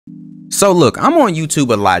So look, I'm on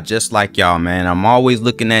YouTube a lot, just like y'all, man. I'm always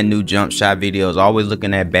looking at new jump shot videos, always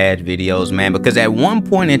looking at bad videos, man, because at one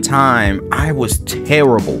point in time, I was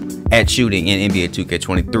terrible at shooting in NBA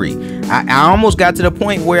 2K23. I almost got to the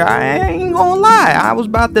point where I ain't gonna lie, I was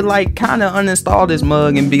about to like kind of uninstall this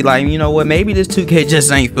mug and be like, you know what, maybe this 2K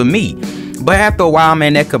just ain't for me. But after a while,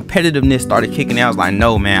 man, that competitiveness started kicking in. I was like,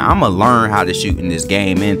 no, man, I'm gonna learn how to shoot in this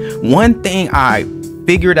game. And one thing I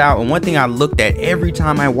figured out, and one thing I looked at every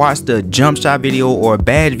time I watched a jump shot video or a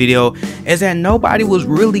bad video, is that nobody was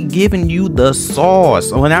really giving you the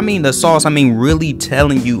sauce. When I mean the sauce, I mean really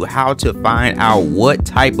telling you how to find out what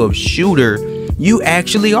type of shooter you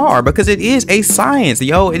actually are, because it is a science,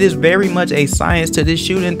 yo. It is very much a science to this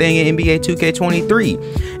shooting thing in NBA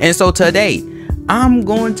 2K23. And so today I'm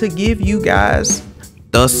going to give you guys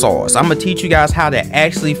the sauce. I'm gonna teach you guys how to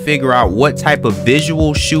actually figure out what type of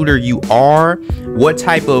visual shooter you are, what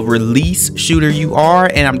type of release shooter you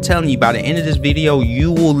are, and I'm telling you, by the end of this video,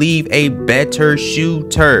 you will leave a better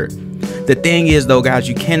shooter. The thing is though, guys,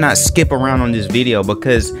 you cannot skip around on this video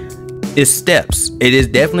because it's steps. It is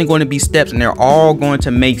definitely going to be steps, and they're all going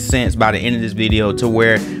to make sense by the end of this video, to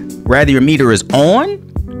where whether your meter is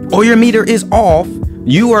on or your meter is off,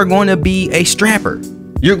 you are going to be a strapper.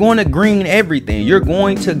 You're going to green everything. You're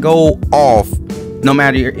going to go off no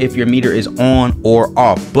matter if your meter is on or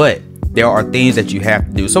off. But there are things that you have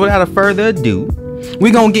to do. So without further ado,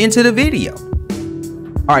 we're going to get into the video.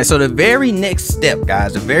 All right, so the very next step,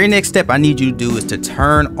 guys, the very next step I need you to do is to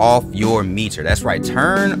turn off your meter. That's right,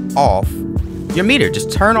 turn off your meter.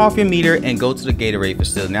 Just turn off your meter and go to the Gatorade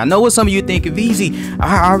facility. Now, I know what some of you think of easy.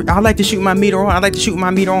 I like to shoot my meter on. I like to shoot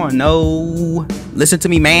my meter on. No, listen to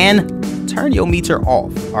me, man. Turn your meter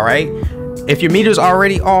off. All right, if your meter's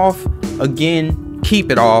already off, again, keep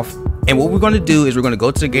it off. And what we're going to do is we're going to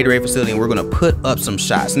go to the Gatorade facility and we're going to put up some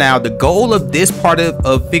shots. Now, the goal of this part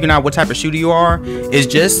of figuring out what type of shooter you are is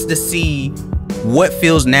just to see what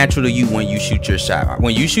feels natural to you when you shoot your shot.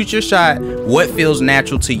 When you shoot your shot, what feels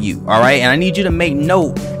natural to you? All right, and I need you to make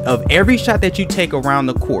note of every shot that you take around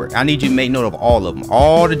the court. I need you to make note of all of them,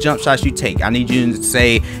 all the jump shots you take. I need you to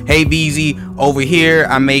say, hey Veezy, over here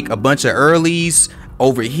I make a bunch of earlies,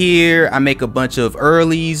 over here I make a bunch of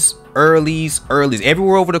earlies.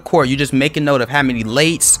 Everywhere over the court, you're just making note of how many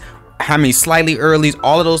lates, how many slightly earlies,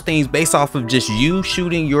 all of those things based off of just you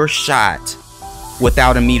shooting your shot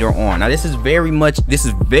without a meter on. Now this is very much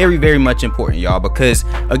important, y'all, because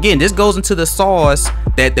again, this goes into the sauce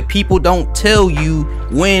that the people don't tell you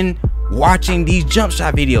when watching these jump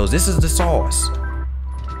shot videos. This is the sauce.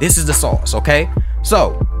 This is the sauce, okay?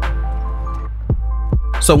 So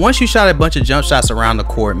once you shot a bunch of jump shots around the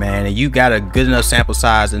court, man, and you got a good enough sample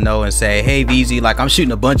size to know and say, hey Veezy, like I'm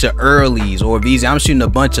shooting a bunch of earlies, or Veezy, I'm shooting a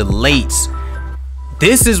bunch of lates,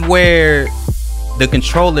 this is where the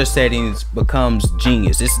controller settings becomes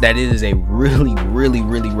genius. It is a really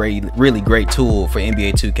great tool for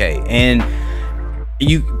NBA 2K. And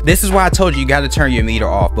this is why I told you got to turn your meter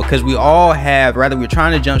off, because we all have, whether we're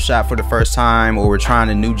trying to jump shot for the first time or we're trying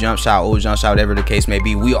a new jump shot, old jump shot, whatever the case may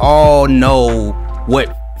be, we all know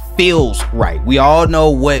what feels right. We all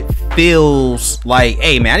know what feels like,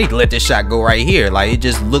 hey man, I need to let this shot go right here. Like, it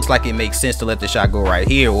just looks like it makes sense to let the shot go right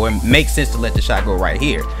here, or it makes sense to let the shot go right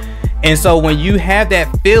here. And so when you have that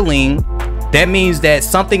feeling, that means that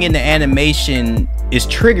something in the animation is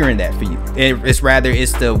triggering that for you. It's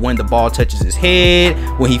when the ball touches his head,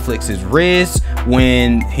 when he flicks his wrist,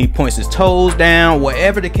 when he points his toes down,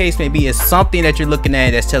 whatever the case may be. It's something that you're looking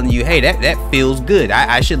at that's telling you, hey, that feels good.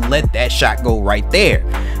 I should let that shot go right there.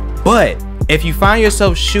 But if you find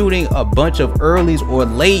yourself shooting a bunch of earlies or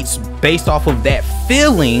lates based off of that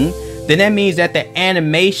feeling, then that means that the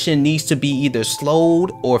animation needs to be either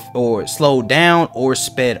slowed or slowed down or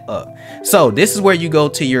sped up. So this is where you go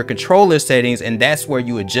to your controller settings, and that's where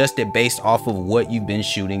you adjust it based off of what you've been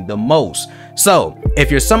shooting the most. So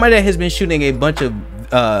if you're somebody that has been shooting a bunch of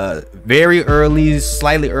very earlies,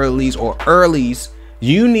 slightly earlies, or earlies,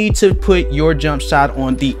 you need to put your jump shot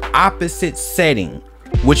on the opposite setting,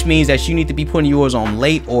 which means that you need to be putting yours on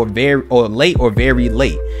late or very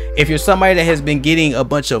late. If you're somebody that has been getting a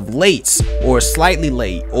bunch of lates or slightly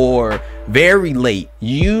late or very late,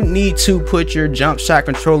 you need to put your jump shot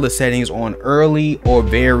controller settings on early or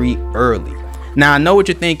very early. Now I know what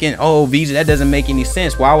you're thinking, oh Veezy, that doesn't make any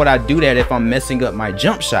sense. Why would I do that if I'm messing up my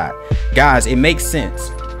jump shot? Guys, it makes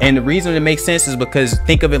sense. And the reason it makes sense is because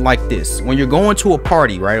think of it like this. When you're going to a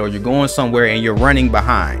party, right, or you're going somewhere and you're running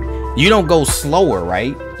behind, you don't go slower,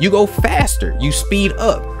 right? You go faster, you speed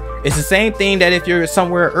up. It's the same thing that if you're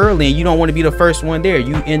somewhere early and you don't want to be the first one there,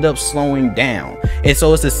 you end up slowing down. And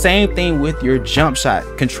so it's the same thing with your jump shot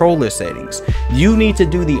controller settings. You need to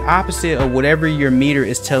do the opposite of whatever your meter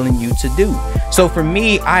is telling you to do. So for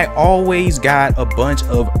me, I always got a bunch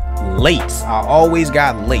of lates. I always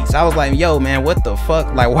got lates. I was like, yo man, what the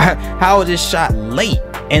fuck? Like, why? How is this shot late?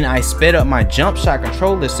 And I sped up my jump shot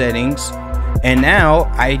controller settings, and now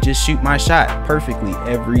I just shoot my shot perfectly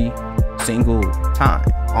every single time,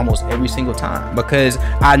 almost every single time, because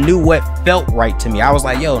I knew what felt right to me. I was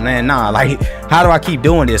like, yo man, nah, like, how do I keep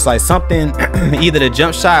doing this? Like, something, either the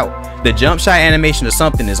jump shot animation or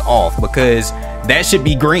something is off, because that should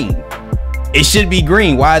be green. It should be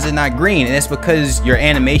green. Why is it not green? And it's because your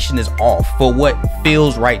animation is off for what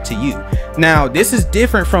feels right to you. Now, this is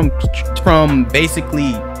different from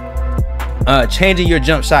basically changing your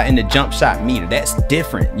jump shot in the jump shot meter. That's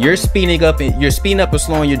different. You're speeding up and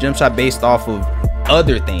slowing your jump shot based off of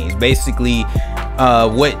other things, basically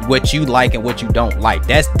what you like and what you don't like.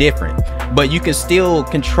 That's different, but you can still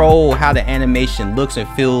control how the animation looks and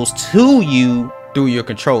feels to you through your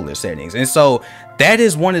controller settings. And so that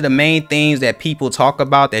is one of the main things that people talk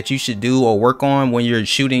about that you should do or work on when you're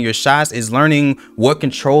shooting your shots, is learning what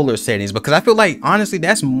controller settings, because I feel like honestly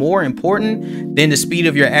that's more important than the speed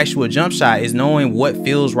of your actual jump shot, is knowing what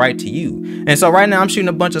feels right to you. And so right now I'm shooting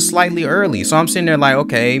a bunch of slightly early, so I'm sitting there like,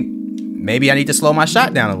 okay, maybe I need to slow my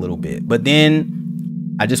shot down a little bit, but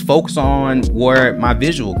then I just focus on where my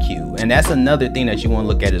visual cue, and that's another thing that you want to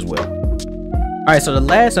look at as well. All right, so the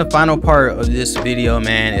last and final part of this video,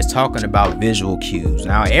 man, is talking about visual cues.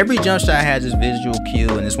 Now, every jump shot has this visual cue,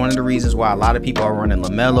 and it's one of the reasons why a lot of people are running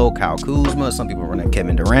LaMelo, Kyle Kuzma, some people are running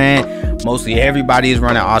Kevin Durant. Mostly everybody is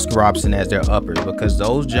running Oscar Robertson as their uppers, because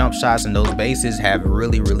those jump shots and those bases have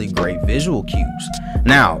really, really great visual cues.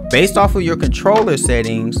 Now, based off of your controller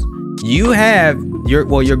settings, you have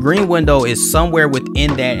your green window is somewhere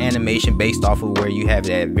within that animation based off of where you have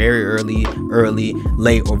it at very early,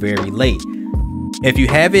 late, or very late. If you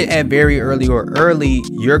have it at very early or early,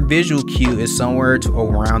 your visual cue is somewhere to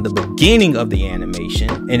around the beginning of the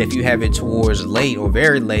animation. And if you have it towards late or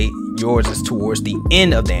very late, yours is towards the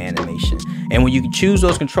end of the animation. And when you choose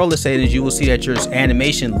those controller settings, you will see that your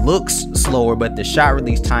animation looks slower, but the shot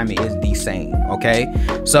release timing is the same. Okay,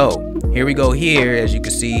 so here we go. Here, as you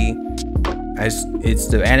can see,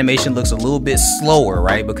 the animation looks a little bit slower,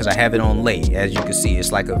 right? Because I have it on late. As you can see,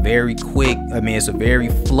 it's like a very quick, it's a very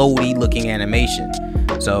floaty looking animation.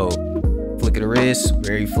 So flick of the wrist,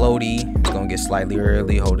 very floaty. It's gonna get slightly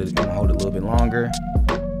early. I'm gonna hold it a little bit longer.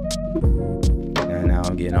 And now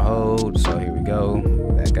I'm getting a hold. So here we go.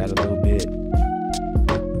 Back out a little bit.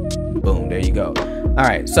 Boom, there you go. All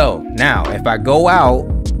right, so now if I go out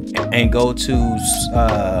and go to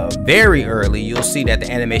very early, you'll see that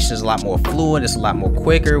the animation is a lot more fluid, it's a lot more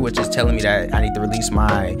quicker, which is telling me that I need to release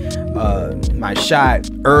my my shot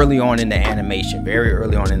early on in the animation, very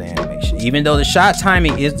early on in the animation. Even though the shot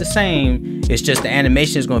timing is the same, it's just the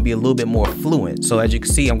animation is going to be a little bit more fluent. So as you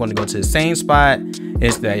can see, I'm going to go to the same spot.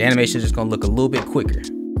 It's the animation is just going to look a little bit quicker,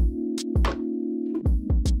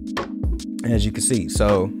 as you can see.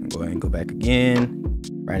 So go ahead and go back again.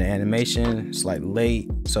 Right, the animation slightly late,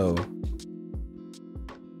 so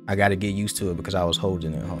I got to get used to it because I was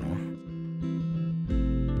holding it. Hold on.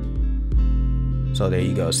 So there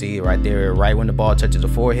you go. See right there, right when the ball touches the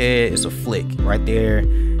forehead, it's a flick right there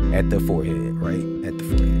at the forehead, right at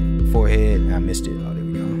the forehead. I missed it. Oh, there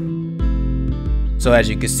we go. So as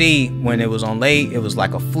you can see, when it was on late, it was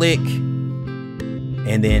like a flick.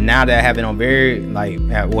 And then now that I have it on very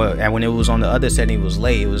when it was on the other setting, it was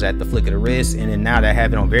late, it was at the flick of the wrist. And then now that I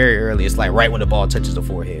have it on very early, it's like right when the ball touches the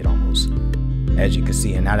forehead almost, as you can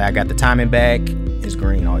see. And now that I got the timing back, it's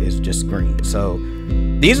green, or it's just green. So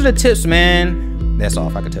these are the tips, man. That's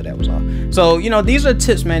off. I could tell that was off. So, you know, these are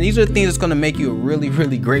tips, man. These are things that's going to make you a really,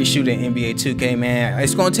 really great shooter in NBA 2K, man.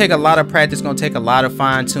 It's going to take a lot of practice. It's going to take a lot of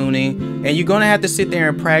fine tuning. And you're going to have to sit there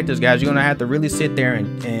and practice, guys. You're going to have to really sit there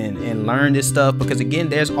and learn this stuff. Because, again,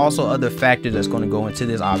 there's also other factors that's going to go into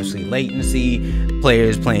this. Obviously, latency,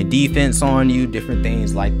 players playing defense on you, different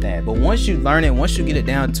things like that. But once you learn it, once you get it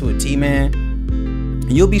down to a T, man,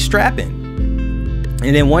 you'll be strapping.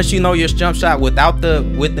 And then once you know your jump shot with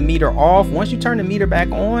the meter off, once you turn the meter back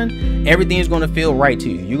on, everything is going to feel right to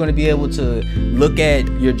you. You're going to be able to look at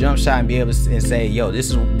your jump shot and be able to say, yo, this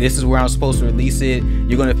is where I'm supposed to release it.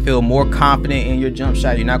 You're going to feel more confident in your jump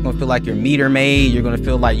shot. You're not going to feel like you're meter made. You're going to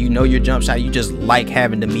feel like you know your jump shot. You just like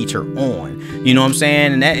having the meter on. You know what I'm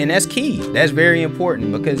saying? And that's key. That's very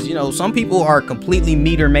important, because, you know, some people are completely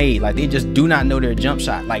meter made. Like, they just do not know their jump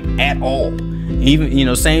shot, like, at all. Even, you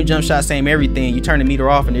know, same jump shot, same everything. You turn the meter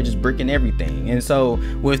off and they're just bricking everything. And so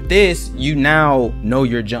with this, you now know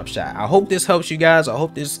your jump shot. I hope this helps you guys. I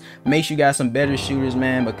hope this makes you guys some better shooters,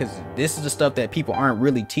 man, because this is the stuff that people aren't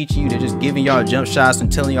really teaching you. They're just giving y'all jump shots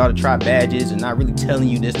and telling y'all to try badges and not really telling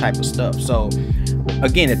you this type of stuff. So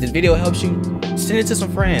again, if this video helps you, send it to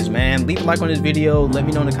some friends, man. Leave a like on this video. Let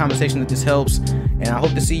me know in the comment section if this helps. And I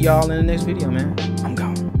hope to see y'all in the next video, man. I'm gone.